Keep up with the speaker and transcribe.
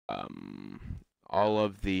um, all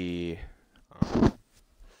of the, um,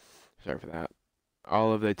 sorry for that,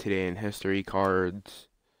 all of the Today in History cards,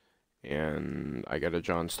 and I got a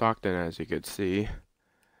John Stockton, as you could see.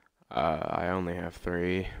 I only have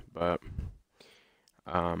 3, but,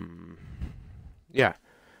 um, yeah.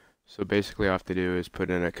 So basically all I have to do is put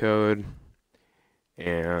in a code,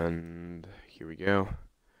 and here we go.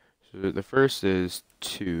 So the first is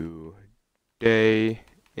Today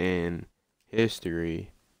in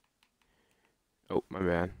History. Oh, my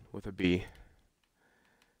bad, with a B.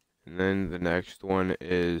 And then the next one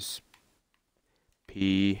is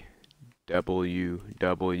PWWPT.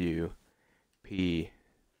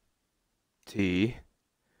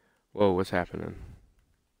 Whoa, what's happening?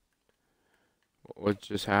 What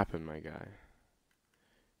just happened, my guy?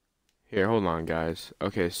 Here, hold on, guys.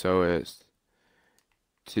 Okay, so it's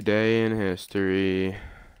Today in History,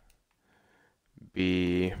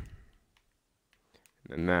 B,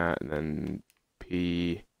 and that, and then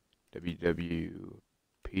P, W, W,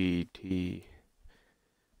 P, T,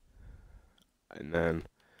 and then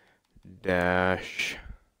dash,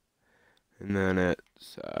 and then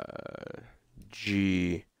it's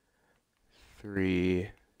G, 3,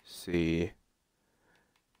 C,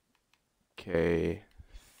 K,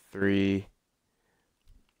 3,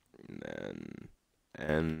 and then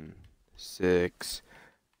N, 6,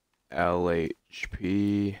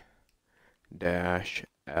 LHP, dash,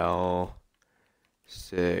 L,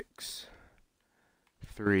 6,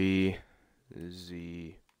 3,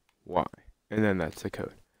 Z, Y. And then that's the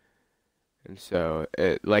code. And so,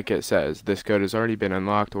 like it says, this code has already been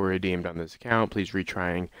unlocked or redeemed on this account. Please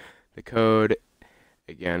retrying the code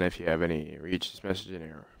again if you have any reach this message in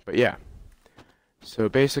error. But yeah. So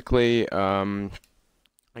basically, I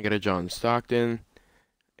got a John Stockton,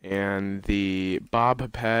 and the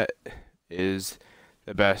Bob Pet is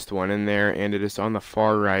the best one in there, and it is on the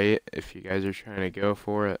far right if you guys are trying to go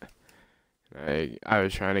for it. I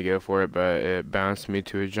was trying to go for it, but it bounced me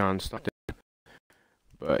to a John Stockton.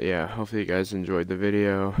 But yeah, hopefully you guys enjoyed the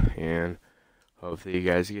video, and hopefully you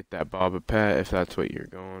guys get that Boba Pet if that's what you're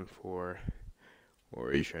going for. Or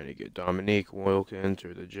are you trying to get Dominique Wilkins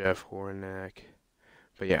or the Jeff Hornack?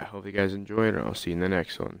 But yeah, hope you guys enjoyed, and I'll see you in the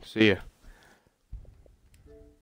next one. See ya.